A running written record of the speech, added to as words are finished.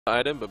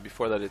item, but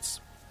before that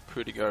it's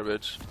pretty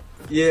garbage.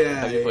 Yeah.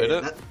 Have you played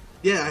it?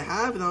 Yeah, I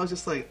have, and I was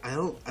just like, I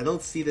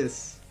don't see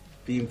this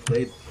being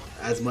played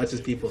as much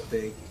as people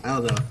think. I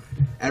don't know.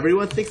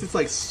 Everyone thinks it's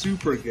like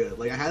super good.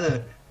 Like I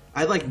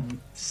had like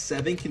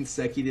 7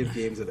 consecutive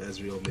games of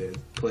Ezreal mid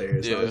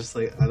players. Yeah. So I was just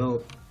like, I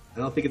don't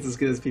think it's as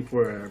good as people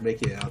are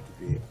making it out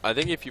to be. I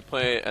think if you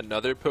play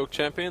another poke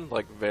champion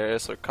like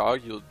Varus or Cog,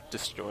 you'll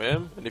destroy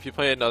him. And if you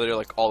play another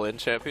like all-in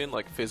champion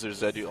like Fizz or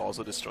Zed, you'll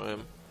also destroy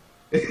him.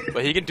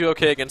 But he can do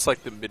okay against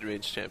like the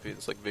mid-range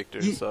champions like Victor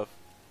and stuff.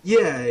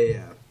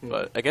 Yeah.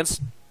 But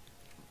against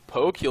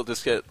poke, you'll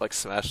just get like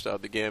smashed out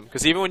of the game.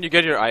 Because even when you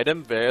get your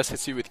item, Varus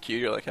hits you with Q,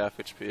 you're like half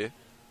HP.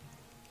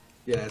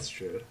 Yeah, that's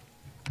true.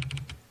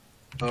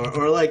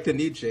 Or like the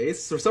new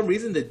Jace. For some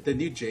reason, the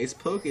new Jace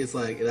poke is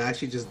like it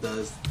actually just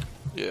does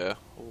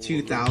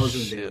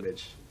 2,000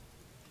 damage.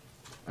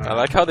 I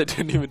like how they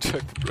didn't even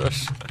check the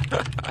brush.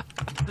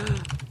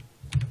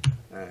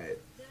 Alright.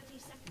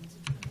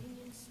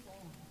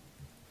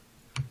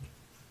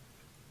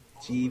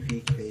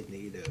 GBKTV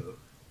Nado.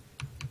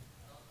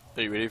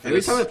 Are you ready for Every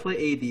this? time I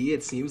play AD,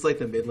 it seems like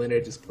the mid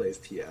laner just plays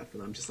TF,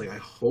 and I'm just like, I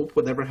hope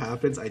whatever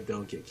happens, I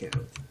don't get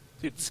camped.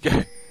 Dude, this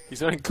guy,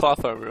 he's wearing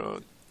cloth armor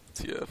on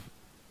TF.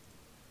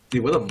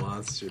 Dude, what a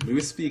monster.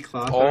 Move speed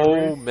cloth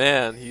armor. armor.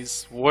 Man,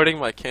 he's warding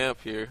my camp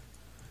here.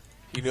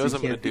 He knows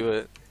I'm gonna do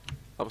it.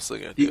 I'm still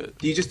gonna do it.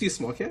 Do you just do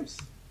small camps?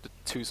 The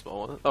 2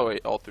 small ones? Oh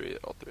wait, all three,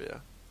 yeah.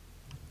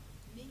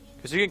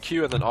 Because you can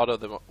Q and then auto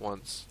them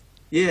once.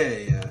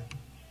 Yeah.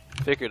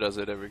 Faker does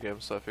it every game,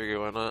 so I figure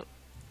why not.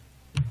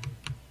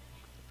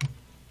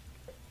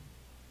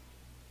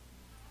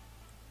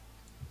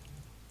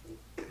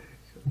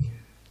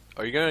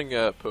 Are you going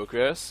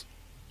Pokras?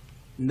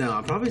 No,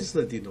 I'm probably just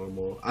gonna do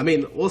normal. I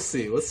mean, we'll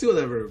see. Let's see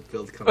whatever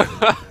build comes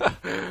out.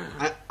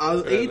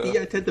 AD,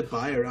 I tend to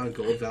buy around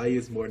gold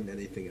values more than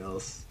anything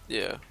else.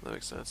 Yeah, that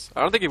makes sense.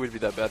 I don't think it would be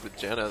that bad with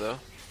Janna, though.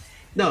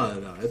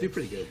 No, it'd be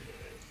pretty good.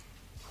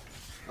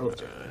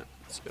 Alright,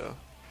 let's go.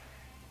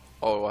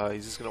 Oh wow,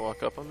 he's just gonna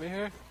walk up on me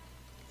here?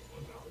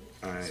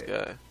 Alright. This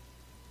guy.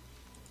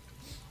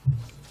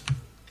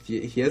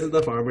 He has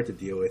enough armor to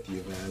deal with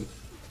you, man.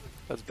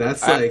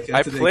 That's I like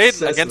that's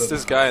played against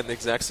this guy in the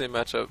exact same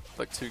matchup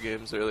like 2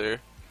 games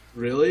earlier.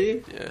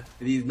 Really? Yeah.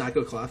 Did he not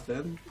go cloth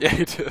then? Yeah,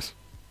 he did.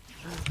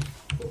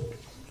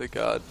 Thank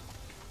God.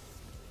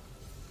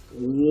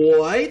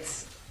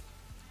 What?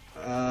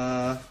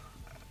 Alright.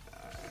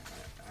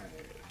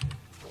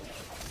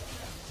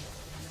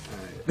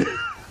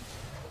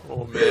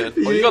 Oh man.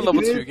 Oh, you got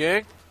level 2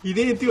 gang? He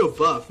didn't do a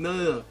buff.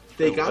 No.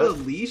 They got a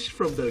leash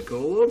from the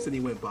golems and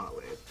he went bot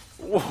lane.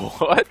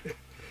 What?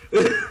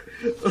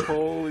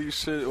 Holy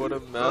shit, what a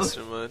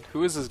mastermind.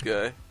 Who is this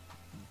guy?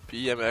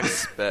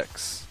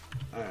 bmxspecks.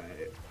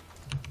 Alright.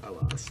 I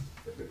lost.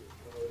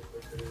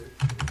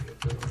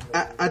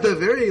 At the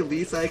very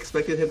least, I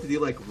expected him to do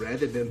like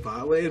red and then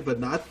bot lane, but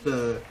not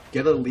the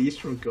get a leash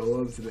from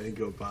golems and then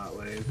go bot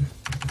lane.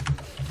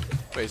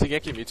 Wait, is he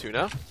ganking me too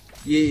now?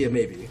 Yeah,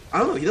 maybe. I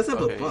don't know, he doesn't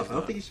have a buff. I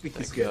don't think he should be too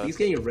Thank scared. God. He's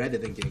getting red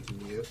and then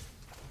ganking you.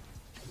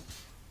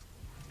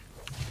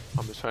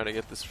 I'm just trying to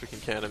get this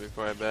freaking cannon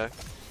before I back.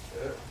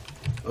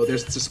 Oh,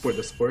 there's the support.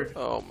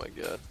 Oh my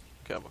god.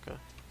 Okay, I'm okay.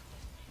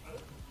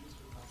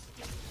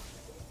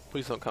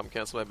 Please don't come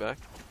cancel my back.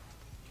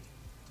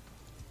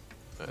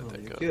 Alright,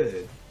 thank God.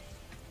 Good.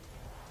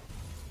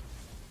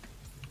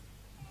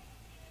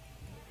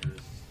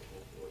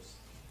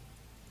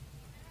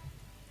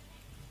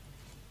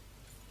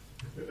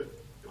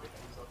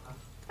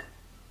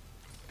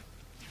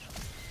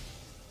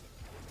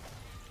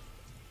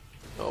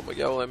 Oh my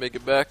god, will I make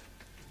it back?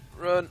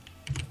 Run!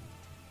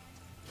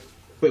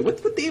 Wait,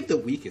 what day of the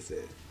week is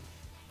it?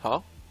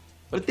 Huh?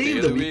 What day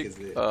of the week is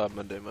it?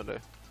 Monday.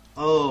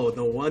 Oh,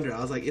 no wonder.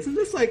 I was like, isn't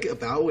this like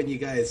about when you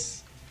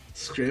guys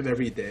scrim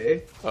every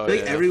day? Oh, I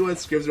think yeah. everyone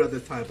scrims around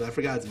this time, but I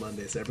forgot it's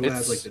Monday, so everyone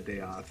has like the day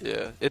off.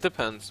 Yeah, it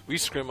depends. We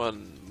scrim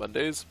on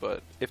Mondays,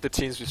 but if the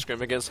teams we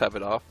scrim against have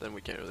it off, then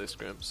we can't really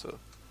scrim, so...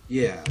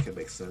 Yeah, that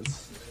makes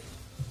sense.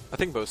 I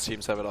think most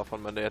teams have it off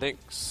on Monday. I think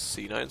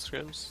C9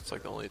 scrims. It's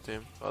like the only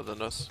team other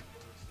than us.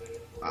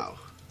 Wow.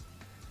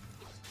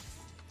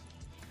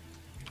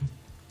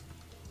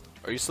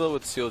 Are you still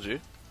with CLG?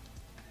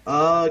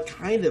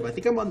 Kind of. I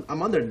think I'm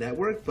on their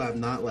network, but I'm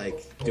not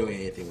like doing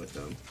anything with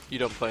them. You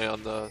don't play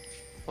on the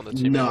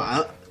team?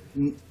 No,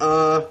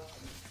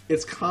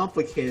 it's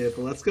complicated,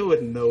 but let's go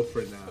with no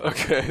for now.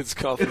 Okay, it's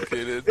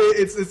complicated.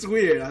 it's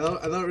weird. I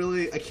don't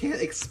really. I can't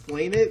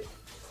explain it.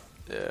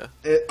 Yeah.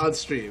 On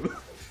stream.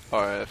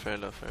 All right, fair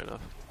enough.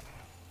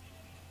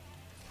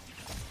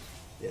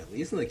 Yeah,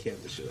 Lee's gonna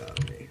camp the shit out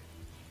of me.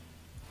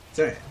 It's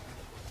alright.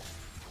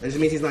 That just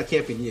means he's not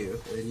camping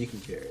you, and then you can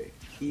carry.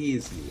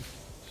 Easy.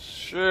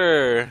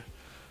 Sure.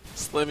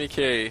 Slimmy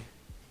K.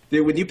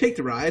 Dude, when you picked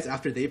Rise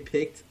after they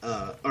picked,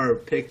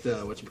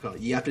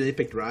 whatchamacallit, after they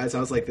picked Rise, I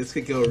was like, this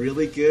could go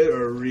really good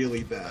or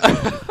really bad.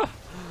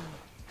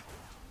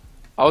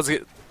 I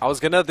was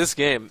gonna this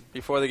game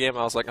before the game.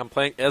 I was like, I'm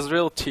playing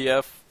Ezreal,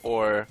 TF,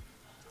 or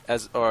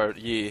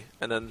Yi,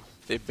 and then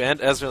They banned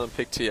Ezreal and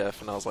picked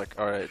TF, and I was like,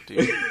 alright,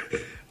 dude.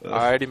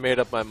 I already made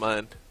up my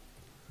mind.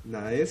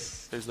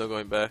 Nice. There's no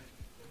going back.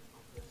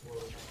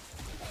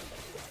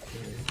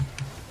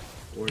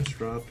 Wards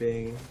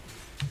dropping.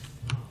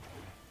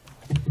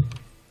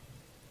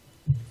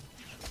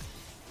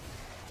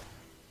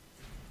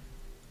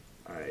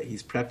 Alright,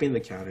 he's prepping the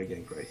counter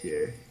gank right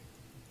here.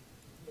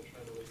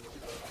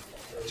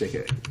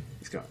 JK,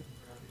 he's gone.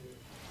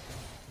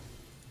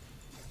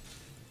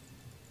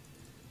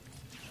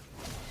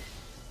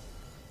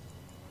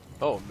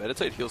 Oh,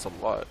 meditate heals a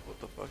lot. What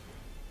the fuck?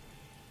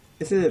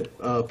 Isn't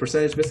it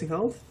percentage missing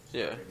health?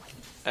 Yeah,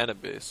 and a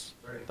base.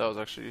 That was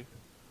actually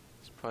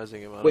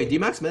surprising amount. Wait, do you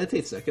max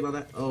meditate second on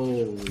that?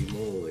 Holy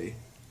moly.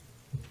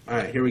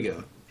 Alright, here we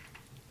go.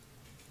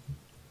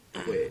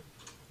 Wait.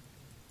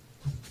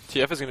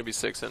 TF is gonna be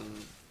 6 in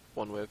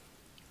 1 wave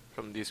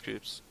from these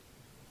creeps.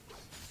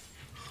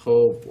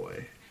 Oh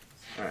boy.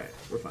 Alright,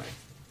 we're fine.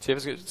 TF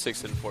is gonna be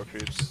 6 in 4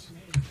 creeps.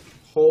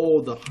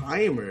 Hold the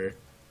Heimer.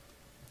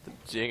 The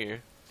Jinger.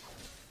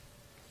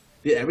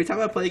 Yeah, every time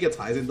I play against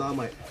Heejae,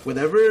 like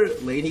whatever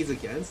lane he's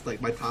against,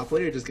 like my top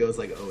laner just goes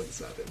like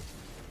 0-7,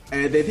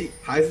 and then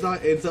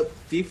Heejae ends up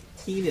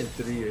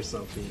 15-3 or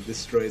something,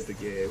 destroys the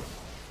game.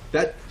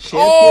 That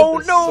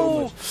champion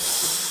does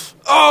so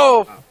much.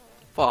 Oh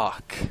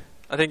fuck!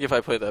 I think if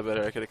I played that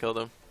better, I could have killed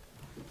him.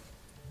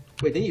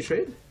 Wait, didn't you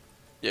trade?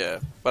 Yeah,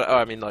 but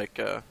I mean like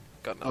got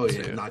nothing. Oh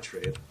yeah, too. not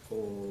trade.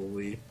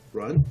 Holy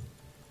run!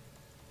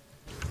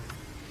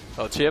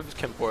 Oh, TF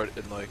can port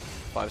in like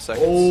 5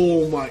 seconds.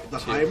 Oh my, the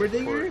TF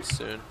Heimerdinger?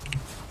 soon.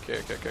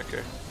 Okay.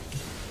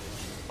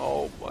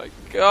 Oh my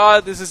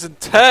god, this is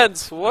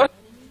intense. What?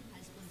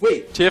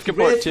 Wait, TF can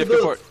port. TF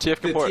can port.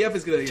 TF can port. TF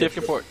is gonna TF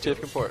can port. TF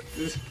can port.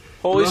 Just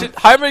Holy run. shit,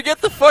 Heimer,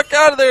 get the fuck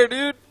out of there,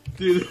 dude.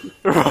 Dude.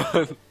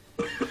 Run.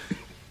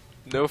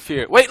 No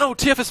fear. Wait, no,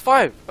 TF is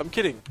 5. I'm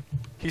kidding.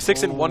 He's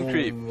 6 in 1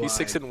 creep. He's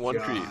 6 in 1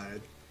 creep.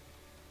 God.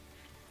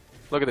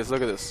 Look at this,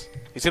 look at this.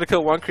 He's gonna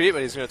kill 1 creep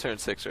and he's gonna turn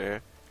 6 right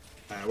here.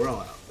 Alright, we're all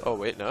out. Oh,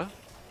 wait, no?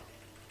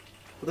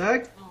 What the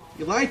heck?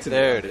 You lied to me.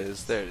 There it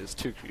is,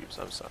 2 creeps,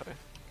 I'm sorry.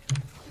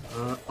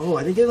 Oh,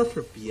 I didn't get enough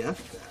for BF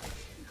back.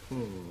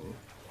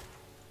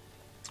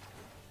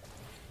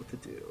 What to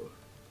do?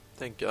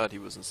 Thank God he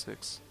wasn't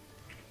 6.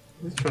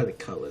 Let's try the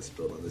Cutlass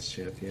build on this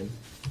champion.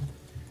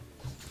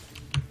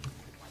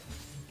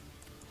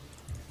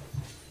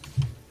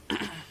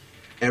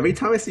 Every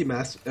time I see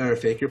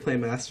Faker play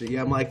Master Yi,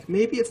 I'm like,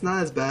 maybe it's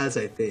not as bad as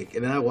I think.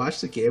 And then I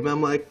watch the game and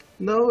I'm like,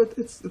 no,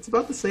 it's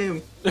about the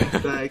same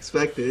that I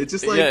expected. It's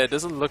just like, yeah, it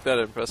doesn't look that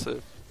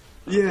impressive.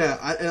 Yeah,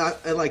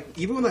 I like,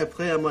 even when I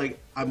play, I'm like,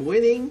 I'm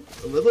winning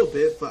a little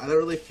bit, but I don't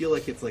really feel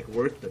like it's like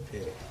worth the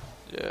pick.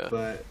 Yeah.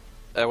 But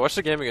I watched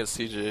the game against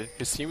CJ.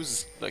 His team was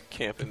just, like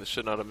camping the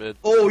shit out of mid.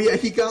 oh yeah,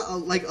 he got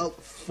like a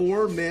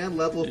 4-man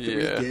level 3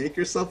 Yeah. gank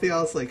or something. I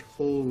was like,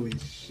 holy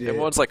shit.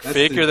 Everyone's like, That's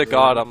Faker the insane.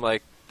 god. I'm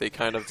like, they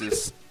kind of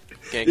just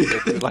ganked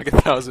it with like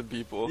 1,000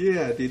 people.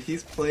 Yeah, dude,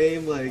 he's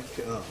playing like.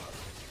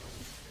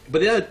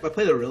 But yeah, I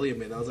played Aurelia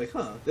mid. And I was like,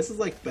 huh, this is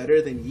like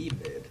better than Yi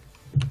mid.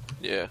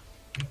 Yeah.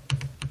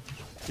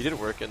 He did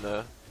work in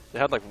the. They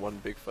had like 1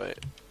 big fight.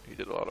 He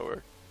did a lot of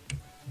work.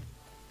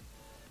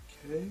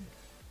 Okay.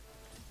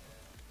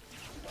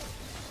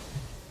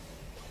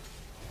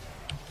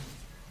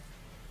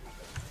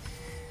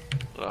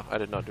 Oh, I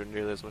did not do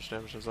nearly as much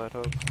damage as I'd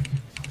hoped.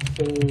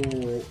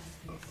 Oh.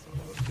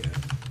 Okay.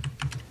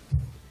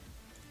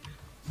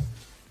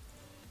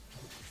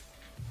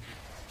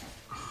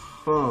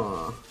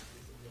 Huh.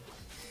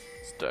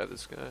 Let's die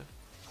this guy.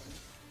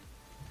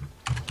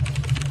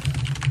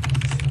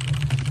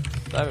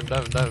 Dive him.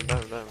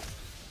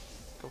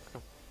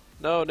 Come.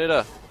 No,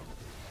 Nida!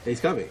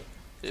 He's coming.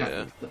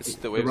 Yeah,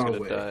 the wave's wrong gonna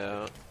way. die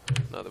out.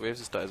 No, the wave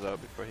just dies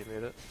out before he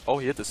made it. Oh,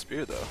 he hit the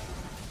spear though.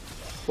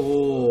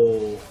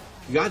 Oh.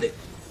 You got it.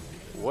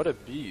 What a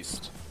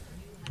beast.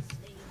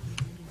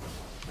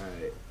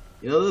 Alright.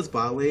 You know those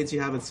bot lanes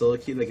you have in solo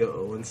queue that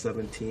go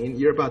 0-17?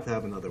 You're about to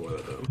have another one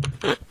of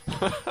them.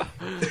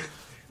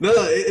 No,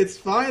 it's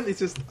fine. It's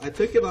just, I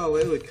took it all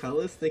in with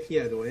Cutlass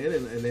thinking I'd win,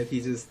 and then he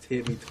just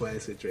hit me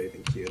twice with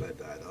Draven Q and I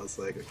died. I was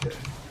like, okay.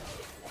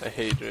 I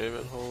hate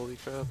Draven, holy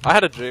crap. I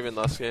had a Draven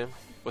last game.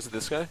 Was it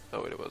this guy?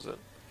 Oh wait, it wasn't.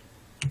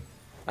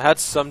 I had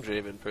some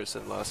Draven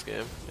person last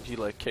game, and he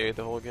like carried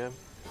the whole game.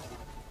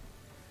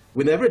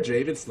 Whenever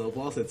Draven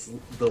snowballs, it's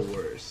the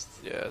worst.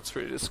 Yeah, it's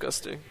pretty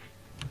disgusting.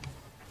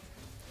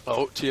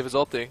 Oh, TF is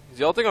ulting. Is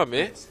he ulting on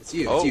me? It's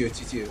you, Oh.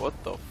 it's you. What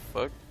the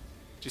fuck?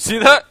 Did you see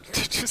that?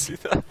 Did you see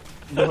that?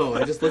 No,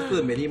 I just looked at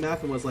the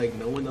mini-map and was like,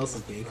 no one else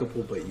is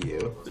gankable but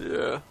you.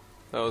 Yeah,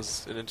 that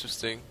was an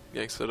interesting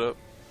gank setup.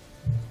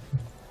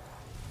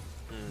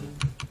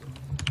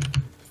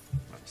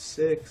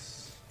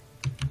 6.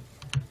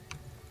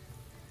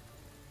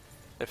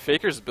 And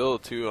Faker's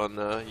build too on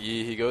the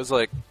Yi, he goes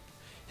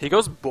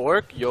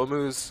Bork,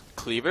 Yomu's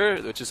Cleaver,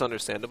 which is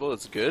understandable,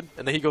 it's good,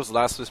 and then he goes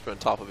Last Whisper on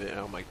top of it, and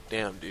I'm like,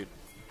 damn dude,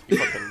 you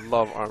fucking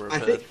love armor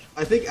pen.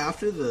 I think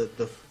after the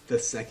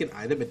second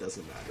item, it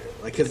doesn't matter.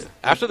 Like, cause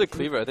After the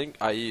Cleaver, I think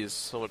IE is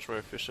so much more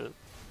efficient.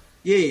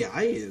 Yeah,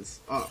 I is.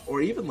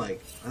 Or even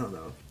like, I don't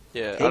know.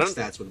 Yeah, I Tank don't.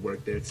 stats would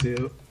work there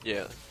too.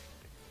 Yeah,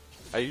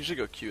 I usually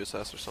go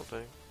QSS or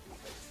something.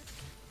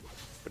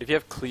 But if you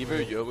have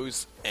Cleaver,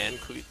 Yomus, and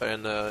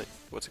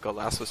what's it called,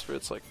 Last Whisper,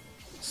 it's like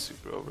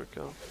super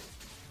overkill.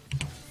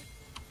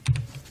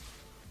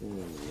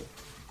 Ooh.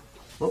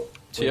 Well,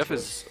 TF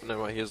is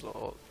never mind. He has no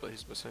ult, but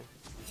he's missing.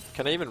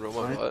 Can I even roam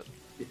on what?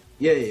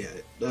 Yeah.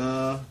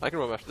 I can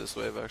roam after this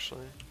wave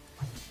actually.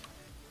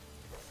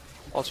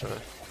 I'll try.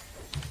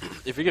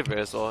 If we get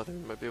Verisol, I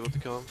think we might be able to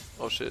kill him.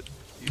 Oh shit,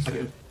 he's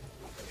here.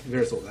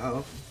 Verisol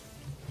now.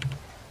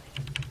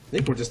 I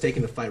think we're just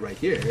taking the fight right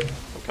here.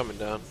 I'm coming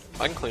down.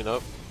 I can clean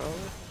up.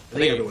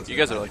 Probably. I think you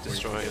guys are like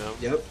destroying them.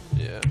 Yep.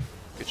 Yeah.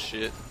 Good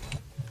shit.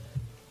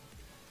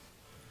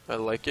 I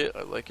like it.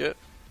 I like it.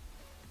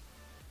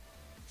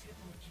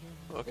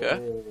 Okay.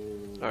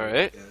 Oh,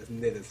 Alright. Yeah,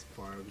 Nid is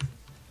farmed.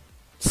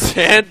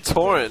 Sand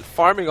Torrent.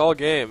 Farming all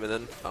game and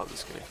then... Oh, I'm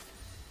just kidding.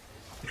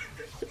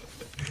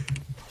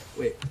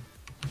 Wait.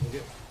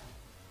 Okay.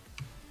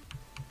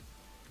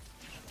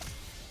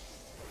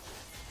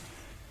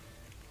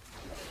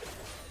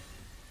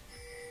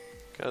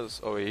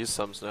 Guys, oh wait, he's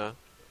sums now.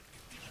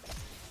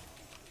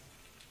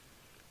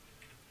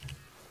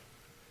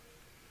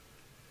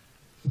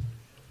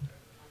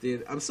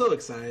 Dude, I'm so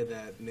excited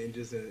that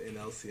Ninja's in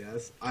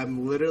LCS.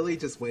 I'm literally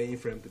just waiting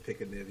for him to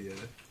pick a Nivea.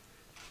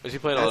 Was he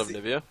playing a lot of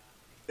Nivea?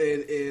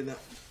 In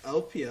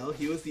LPL,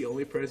 he was the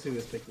only person who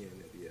was picking a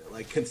Nivea,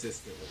 like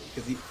consistently,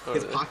 because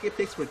his really? pocket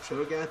picks were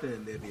Cho'Gath and a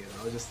Nivea.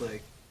 And I was just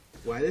like,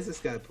 why does this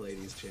guy play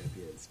these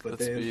champions? But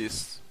That's then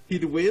beast.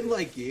 he'd win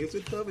like games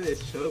with them, and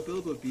his Cho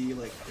build would be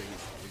like crazy.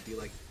 It'd be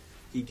like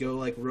he'd go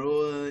like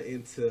Roa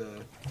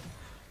into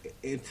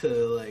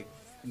like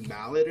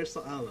Mallet or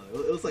something. I don't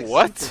know. It was like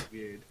What? super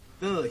weird.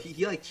 No,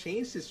 he like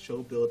changed his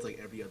Cho builds like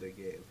every other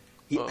game.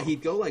 Oh.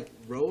 He'd go like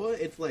Roa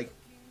into like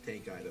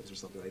tank items or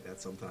something like that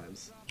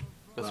sometimes.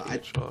 That's pretty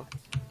chill.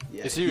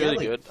 Yeah, Is he had, really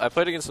like, good? I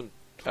played against him,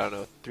 I don't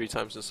know, 3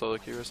 times in solo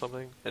queue or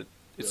something. And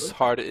it's Really?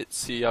 hard to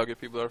see how good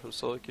people are from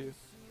solo queue.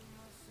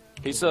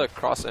 He's a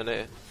cross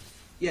NA.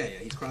 Yeah,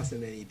 he's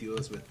crossing any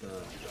duos with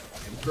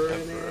Emperor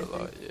in Emperor there. a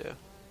lot, yeah.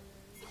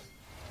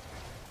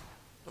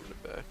 I'm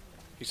gonna back.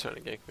 He's trying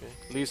to gank me.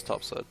 Lee's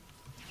top side.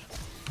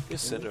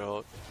 He's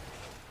Cinderhawk.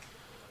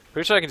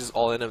 Pretty sure I can just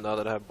all in him now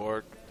that I have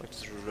Borg. Like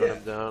just run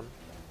him down.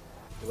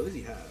 What does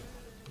he have?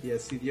 He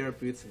has CDR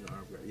boots and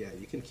armor. Yeah,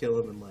 you can kill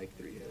him in like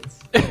 3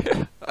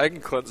 hits. I can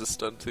cleanse a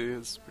stun too,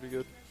 it's pretty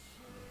good.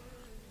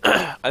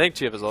 I think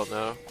TF is ult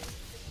now.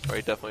 Or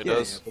he definitely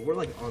does. Yeah, but we're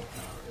like on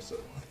power, so.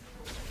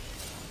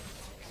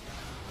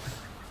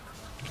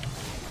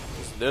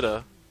 It's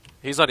Nida.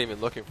 He's not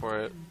even looking for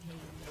it.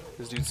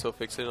 This dude's so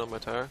fixated on my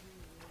tower.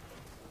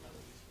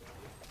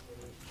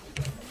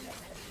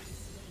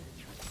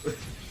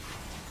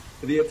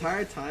 The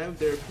entire time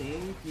they're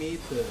pinging me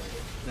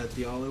that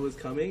the all-in was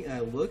coming, and I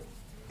looked,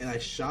 and I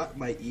shot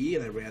my E,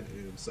 and I ran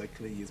him, so I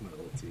couldn't use my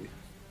ulti.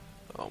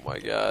 Oh my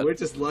god. We're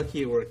just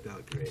lucky it worked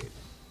out great.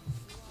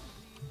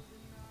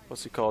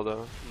 What's he called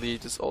though? Lee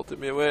just ulted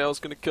me away, I was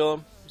gonna kill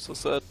him. I'm so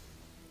sad.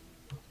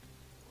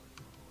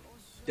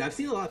 Yeah, I've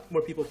seen a lot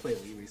more people play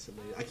Lee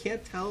recently. I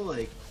can't tell,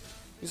 like...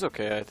 He's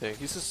okay, I think.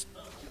 He's just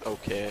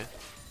okay.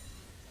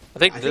 I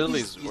think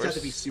Diddley's he's worse. have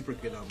to be super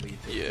good on Lee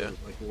to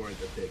like warrant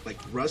the pick. Like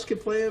Rush can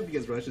play him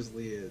because Rush's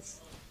Lee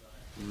is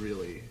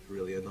really,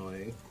 really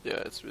annoying. Yeah,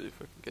 it's really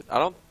fucking good. I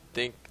don't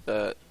think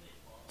that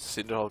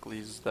Cinderhawk Lee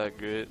is that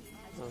good.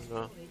 I don't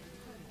know.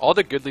 All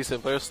the good Lee Sin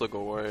players still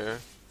go Warrior.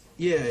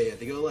 Yeah,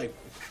 they go like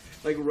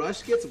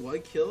Rush gets 1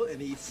 kill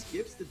and he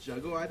skips the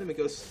juggle item and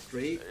goes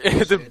straight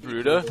The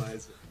Bruta?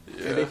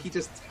 Yeah. And then he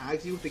just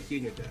tags you with the Q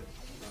and you're dead.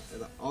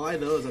 And all I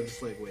know is I'm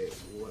just like, wait,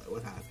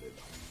 what happened?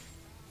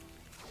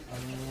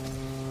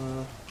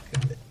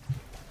 Okay.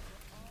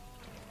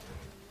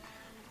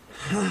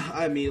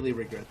 I immediately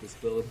regret this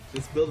build.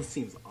 This build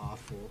seems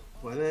awful.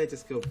 Why didn't I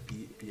just go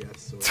BF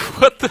sword?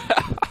 What the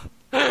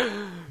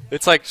hell?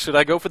 It's like, should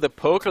I go for the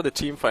poke or the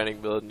team fighting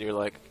build? And you're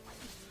like,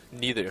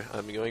 neither.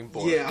 I'm going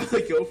Borg. Yeah, I'm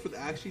gonna go for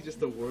actually just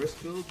the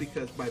worst build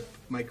because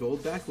my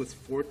gold back was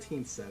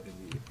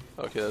 1470.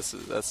 Okay,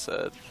 that's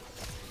sad.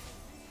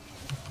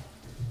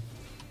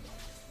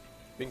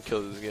 We can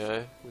kill this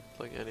guy with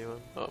like anyone.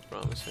 Oh,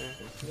 promise here.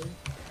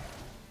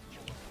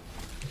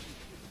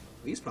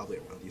 He's probably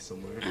around you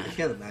somewhere. I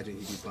can't imagine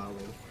he'd be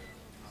bottling.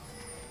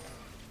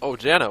 Oh,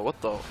 Janna,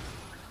 what the?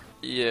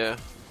 Yeah.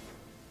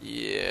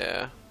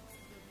 Yeah.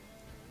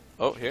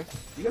 Oh, here?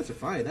 You guys are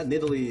fine. That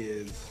Nidalee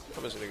is...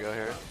 I'm just gonna go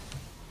here.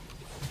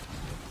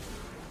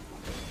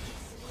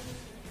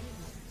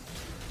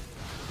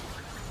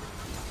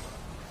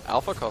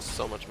 Alpha costs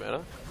so much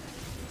mana.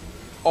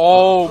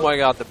 Oh my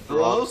god, the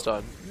bronze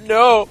done.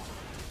 No!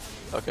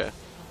 Okay.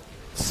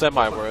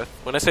 Semi-worth.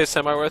 When I say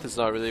semi-worth, it's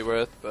not really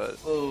worth, but...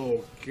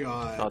 Oh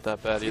god. Not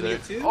that bad Did either.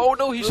 he get 2? Oh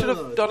no, he should have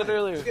No, done it fine.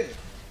 earlier. Okay.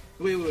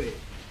 Wait.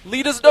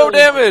 Lee does no Oh,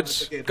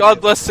 damage! okay, God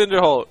okay. bless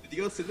Cinderholt. Did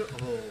you go Cinder?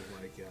 Oh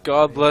my god.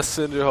 God bless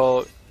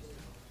Cinderholt.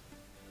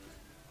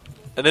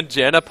 And then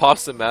Janna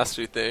pops the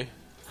mastery thing.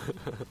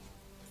 God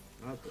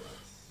bless.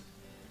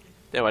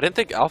 Damn, I didn't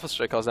think Alpha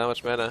Strike costs that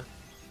much mana.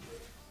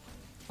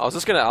 I was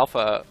just gonna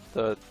Alpha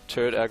the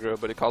turret aggro,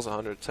 but it costs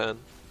 110.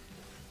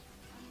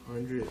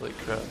 100. Holy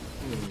crap.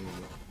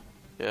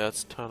 Yeah,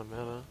 that's a ton of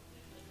mana.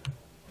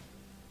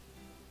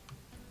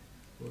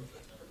 I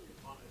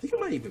think I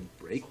might even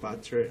break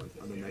bot turret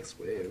on the next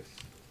wave.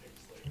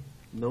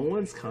 No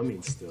one's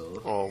coming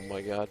still. Oh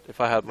my god. If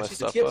I had my Actually,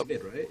 stuff the TF's up.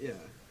 mid, right?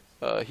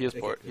 Yeah. He has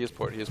port. He has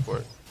port. He has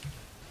port.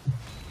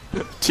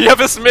 TF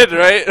is mid,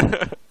 right?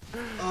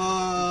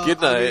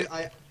 Good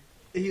night.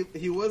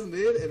 He was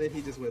mid, and then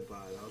he just went by.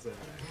 I was like,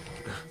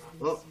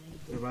 well,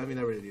 remind me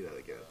never to do that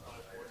again.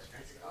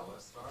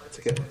 It's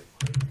okay.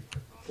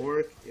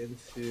 Fork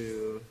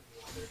into...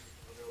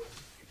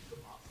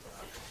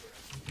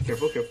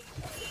 Careful, careful.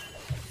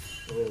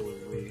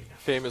 Holy.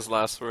 Famous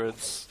last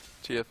words.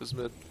 TF is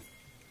mid.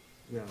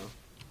 No.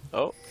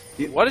 Oh.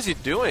 What is he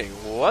doing?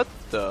 What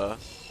the?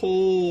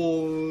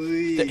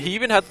 Holy. He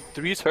even had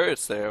 3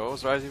 turrets there. What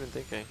was Rise even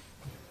thinking?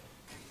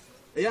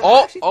 Yeah,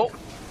 Oh! actually, Oh!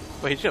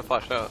 Wait, he's gonna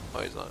flash out.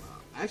 Oh, he's not.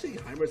 Actually,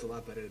 Heimer's a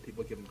lot better than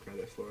people give him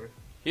credit for.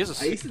 He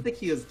has I used to think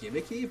he was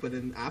gimmicky, but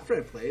then after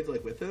I played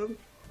like with him,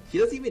 he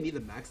doesn't even need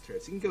the max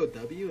turrets. He can go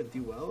W and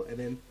do well, and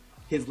then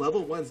his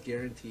level 1's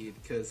guaranteed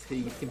because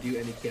he can do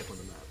any camp on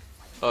the map.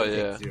 Oh He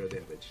yeah. takes 0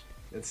 damage.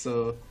 And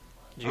so...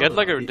 You get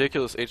like a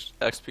ridiculous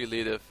XP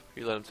lead if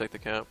you let him take the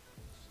camp.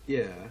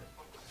 Yeah.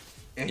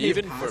 And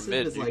Even his for passive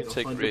mid, is you like can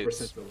take 100%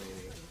 raids. for laning.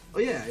 Oh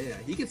yeah, yeah.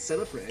 He can set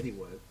up for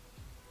anyone.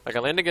 Like I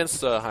land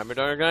against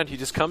Heimdall guy, and he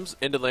just comes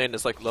into lane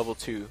as like level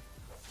 2.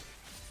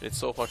 It's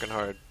so fucking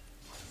hard.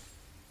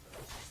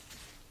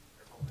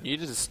 You need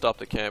to just stop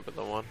the camp at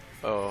the one.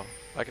 Oh,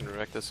 I can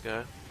wreck this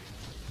guy.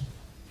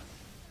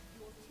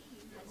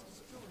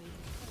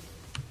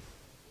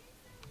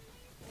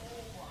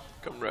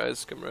 Come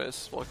rise,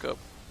 walk up,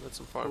 let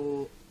some farm.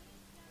 Oh,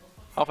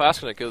 How fast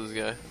can I kill this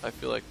guy? I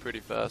feel like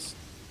pretty fast.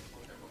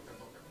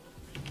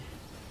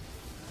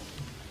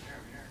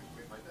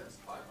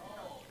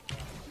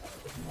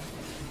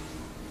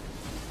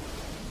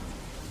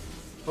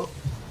 oh.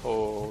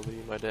 Holy,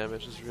 my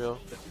damage is real.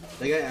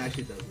 That guy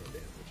actually does no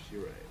damage.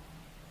 You're right.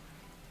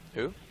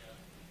 Who?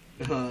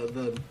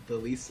 The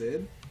Lee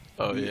Sin.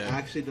 Oh he yeah.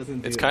 actually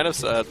doesn't do It's kind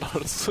of anything. sad,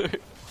 honestly.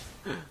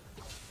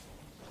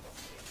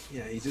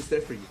 Yeah, he's just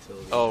there for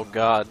utility. Oh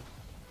god.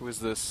 Who is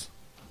this?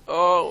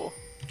 Oh!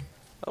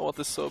 I want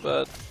this so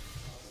bad.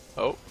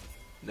 Oh.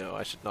 No,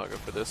 I should not go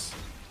for this.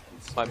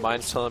 My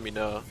mind's telling me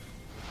no.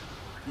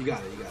 You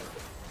got it, you got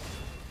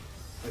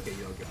it. Okay,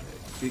 you don't got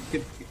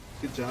it.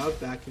 Good job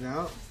backing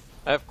out.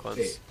 I have cleanse.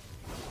 Wait.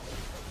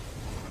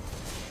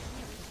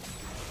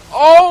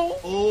 Oh!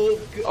 Oh,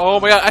 good. Oh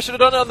my god, I should have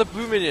done it on the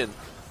blue minion.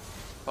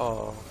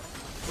 Oh.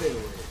 Wait.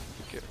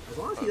 Okay. As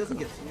long as he doesn't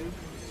get sued.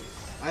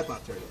 I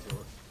bought turret as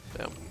well.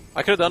 Damn.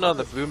 I could have done it on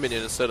the blue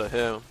minion instead of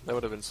him. That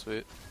would have been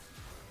sweet.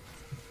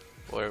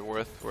 Or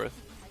worth.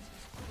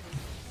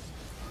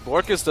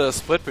 Bork is the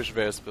split push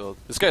Varus build.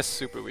 This guy's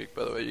super weak,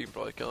 by the way. You can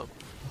probably kill him.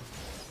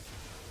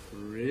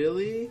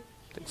 Really?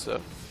 I think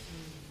so.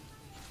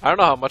 I don't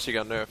know how much he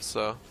got nerfed,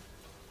 so.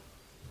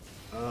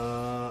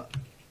 Alright.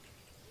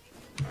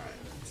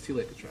 It's too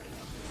late to try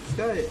now.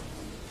 This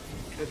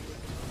guy...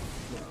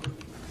 No.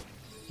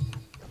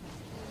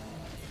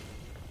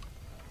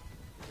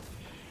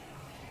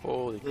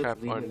 Holy crap,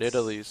 our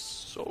Nidalee is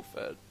so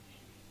fed.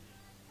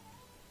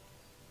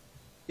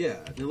 Yeah,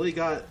 Nidalee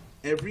got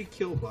every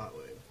kill bot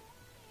lane.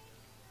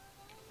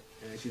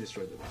 And she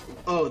destroyed them.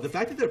 Oh, the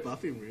fact that they're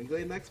buffing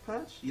Runeglade next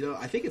patch, you know,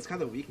 I think it's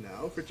kind of weak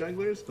now for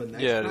junglers, but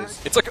next Yeah, patch... it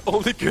is. It's like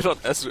only good on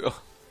Ezreal.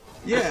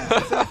 Yeah,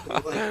 exactly.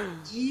 Like,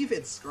 Eve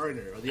and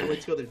Skarner are the only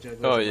 2 other junglers.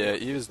 Oh yeah,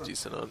 Eve is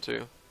decent on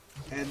too.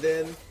 And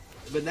then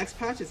the next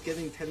patch is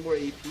getting 10 more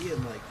AP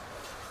and like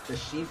the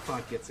Sheen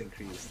pot gets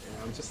increased. And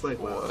I'm just like,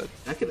 wow, What?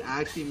 that could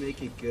actually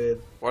make it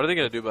good. What are they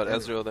gonna do about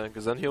Ezreal then?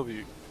 Because then he'll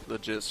be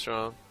legit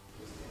strong.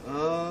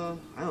 I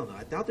don't know.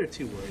 I doubt they're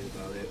too worried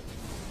about it.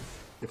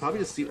 They probably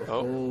just see.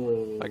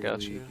 Oh, I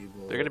got you.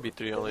 They're gonna be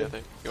 3 only, I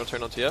think. You wanna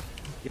turn on TF?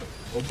 Yeah.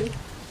 Okay.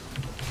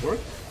 Work.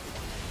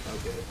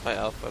 Okay. I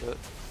alpha it.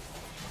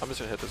 I'm just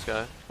gonna hit this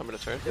guy. I'm gonna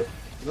turn. Yep.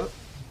 Nope.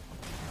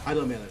 I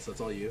know mana, so it's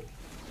all you.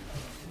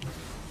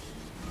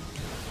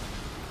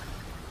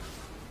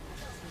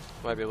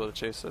 Might be able to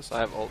chase this. I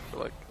have ult for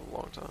like a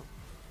long time.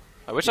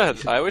 I wish I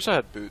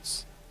had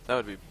boots. That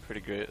would be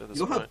pretty great at this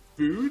You don't point. have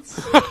boots?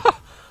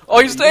 Oh,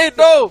 he stayed!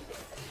 No!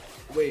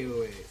 Wait.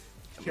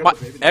 Careful,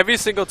 baby. Every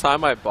single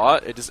time I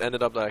bought, it just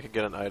ended up that I could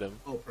get an item.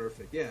 Oh,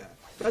 perfect. Yeah.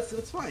 That's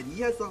fine.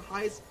 He has the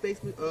highest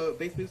base move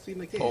speed in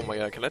the game. Oh my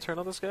god, can I turn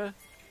on this guy?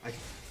 I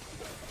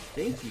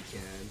think you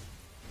can.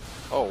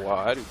 Oh wow,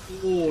 I do.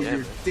 Oh, Damn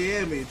your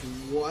damage.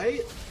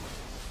 What?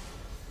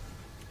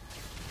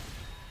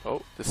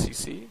 Oh, the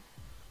CC?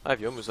 I have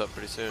Yomu's up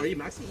pretty soon. Are you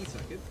maxing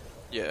E2?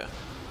 Yeah.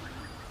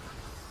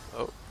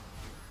 Oh.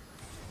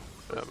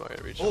 I'm not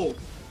gonna reach it. Oh,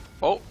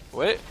 Oh,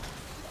 wait.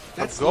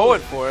 that's I'm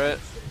going so for it.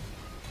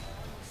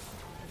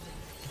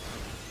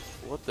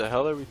 What the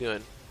hell are we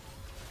doing?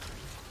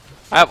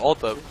 I have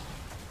ult up.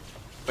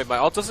 Wait, my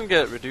ult doesn't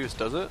get reduced,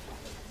 does it?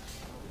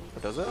 Or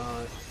does it?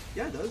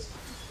 Yeah, it does.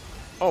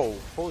 Oh,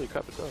 holy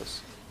crap, it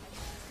does.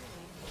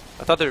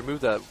 I thought they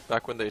removed that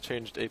back when they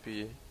changed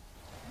APE.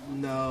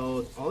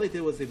 No, all they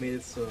did was they made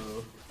it so.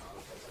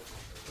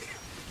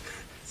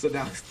 So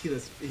now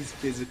he's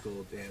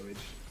physical damage.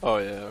 Oh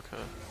yeah, okay.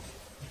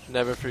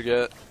 Never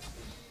forget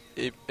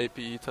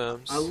APE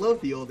times. I love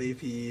the old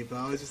APE, but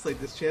I was just like,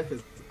 this champ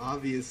is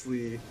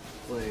obviously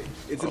like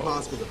it's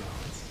impossible to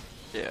balance.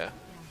 Yeah.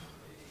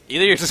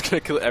 Either you're just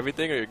gonna kill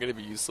everything, or you're gonna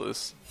be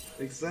useless.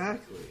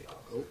 Exactly.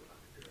 Oh.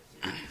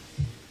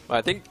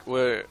 I think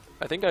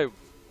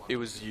it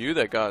was you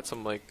that got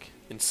some like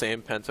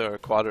insane penta or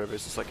quadra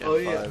versus like M5. Oh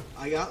yeah,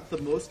 I got the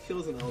most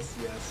kills in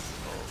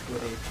LCS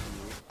with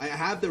APE. I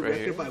have the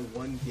record by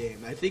 1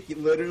 game. I think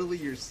literally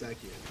you're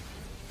second.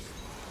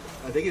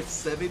 I think it's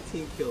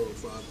 17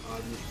 kills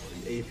on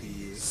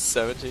APE.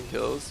 17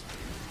 kills?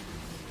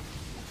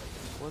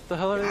 What the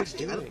hell are they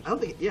doing? I don't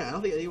think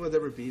anyone's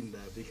ever beaten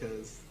that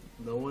because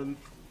no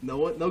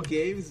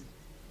games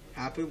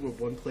happen where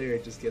one player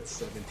just gets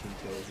 17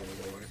 kills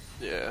anymore.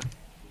 Yeah.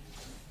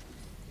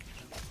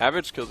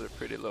 Average kills are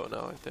pretty low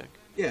now, I think.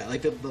 Yeah,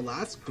 like the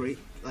last great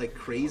like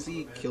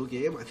crazy kill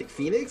game, I think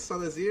Phoenix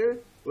on Azir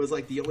was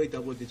like the only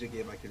double-digit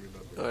game I can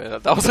remember. Oh yeah,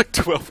 that was like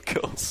 12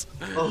 kills.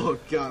 Oh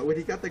god, when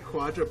he got the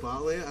quadra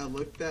bot lane, I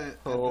looked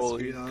at the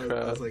screen and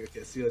I was like,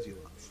 okay, COG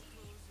lost.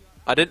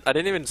 I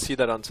didn't even see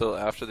that until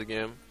after the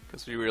game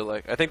because we were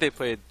like, I think they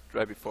played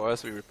right before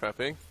us. We were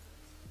prepping,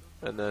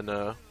 and then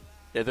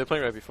yeah, they're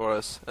playing right before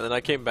us. And then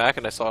I came back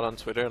and I saw it on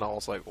Twitter and I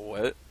was like,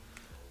 what?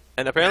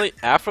 And apparently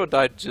Afro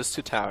died just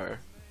to tower.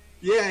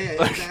 Yeah,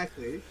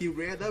 exactly. He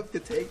ran up to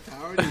take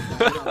tower and he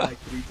died on like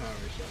 3 tower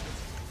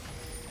shots.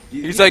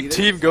 He's like,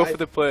 team, go for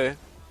the play.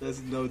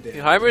 There's no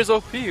damage. Heimer is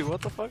OP,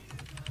 what the fuck?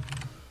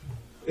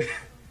 Oh, wait,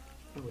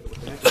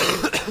 what the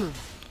heck?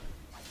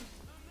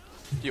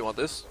 Do you want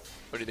this?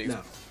 Or do you think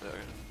No. Okay.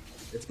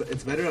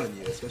 It's better on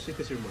you, especially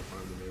because you're more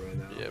farm than me right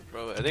now. Yeah,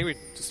 bro. I think we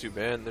just do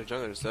ban. Their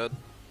jungler's dead.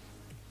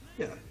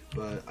 Yeah,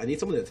 but I need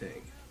someone to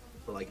tank.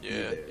 But like,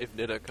 Yeah, if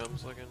Nida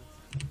comes, like,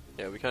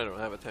 yeah, we kind of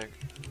don't have a tank.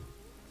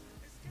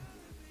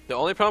 The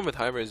only problem with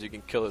Heimer is you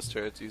can kill his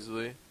turrets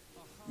easily.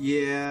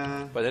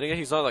 Yeah. But then again,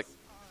 he's not like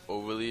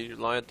overly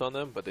reliant on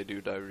them, but they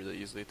do die really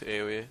easily to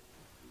AoE.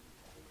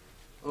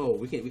 Oh,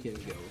 we can go.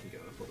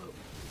 Hold up.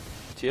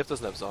 TF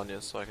doesn't have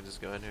Zanya, so I can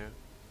just go in here.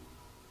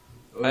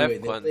 Oh, I have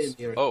wait, cleanse.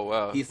 Oh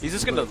wow, he's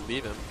just gonna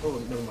leave him.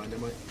 Oh, never mind.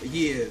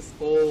 He is.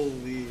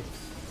 Holy.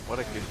 What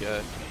a good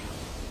guy.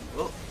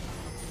 Well,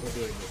 we're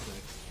doing this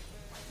next.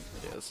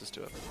 Yeah, let's just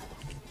do it.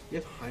 You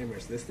have Heimer,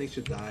 so this thing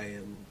should die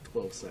in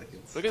 12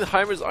 seconds. Look at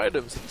Heimer's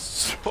items. He's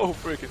so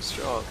freaking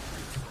strong.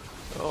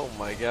 Oh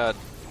my god.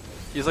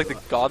 He's like the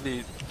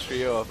godly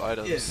trio of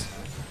items.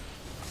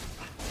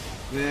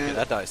 Yeah. Man. Yeah,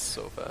 that dies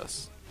so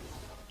fast.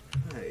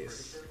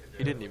 Nice.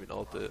 He didn't even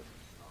ult it.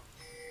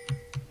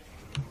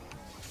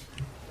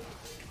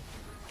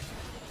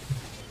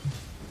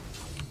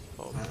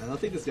 Oh. I don't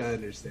think this guy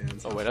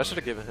understands. Oh wait, I should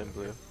have given him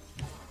blue.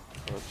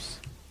 Oops.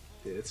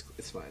 Yeah,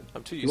 it's fine.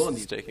 I'm too used to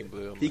staking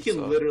blue. He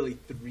can literally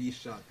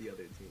 3-shot the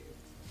other team.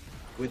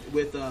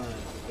 With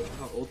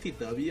ulti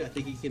W, I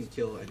think he can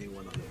kill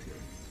anyone on the team.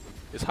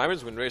 Is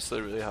Heimer's win rate still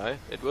really high?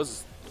 It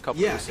was a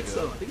couple years weeks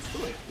ago. So. I think it's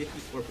still like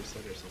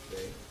 54% or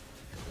something.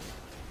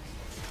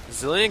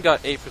 Zillion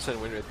got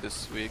 8% win rate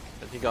this week,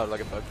 and he got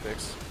like a bug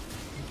fix.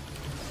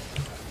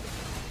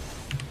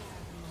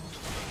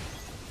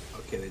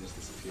 Okay, they just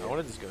disappeared. I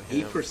want to just go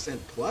hit 8%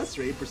 plus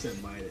or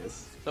 8%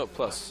 minus? No,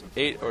 plus.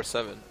 8 or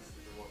 7.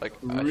 Like,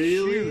 a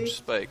really? huge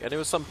spike. And it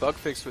was some bug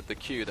fix with the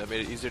Q that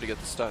made it easier to get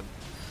the stun.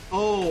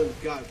 Oh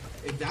god,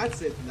 if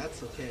that's it, then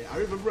that's okay. I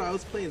remember I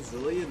was playing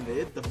Zillion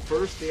mid, the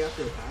first day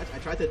after the patch, I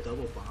tried to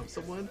double bomb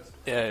someone.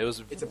 Yeah, it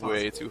was it's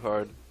way too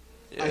hard.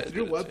 Yeah, I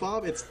threw one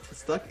bomb, it's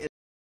stuck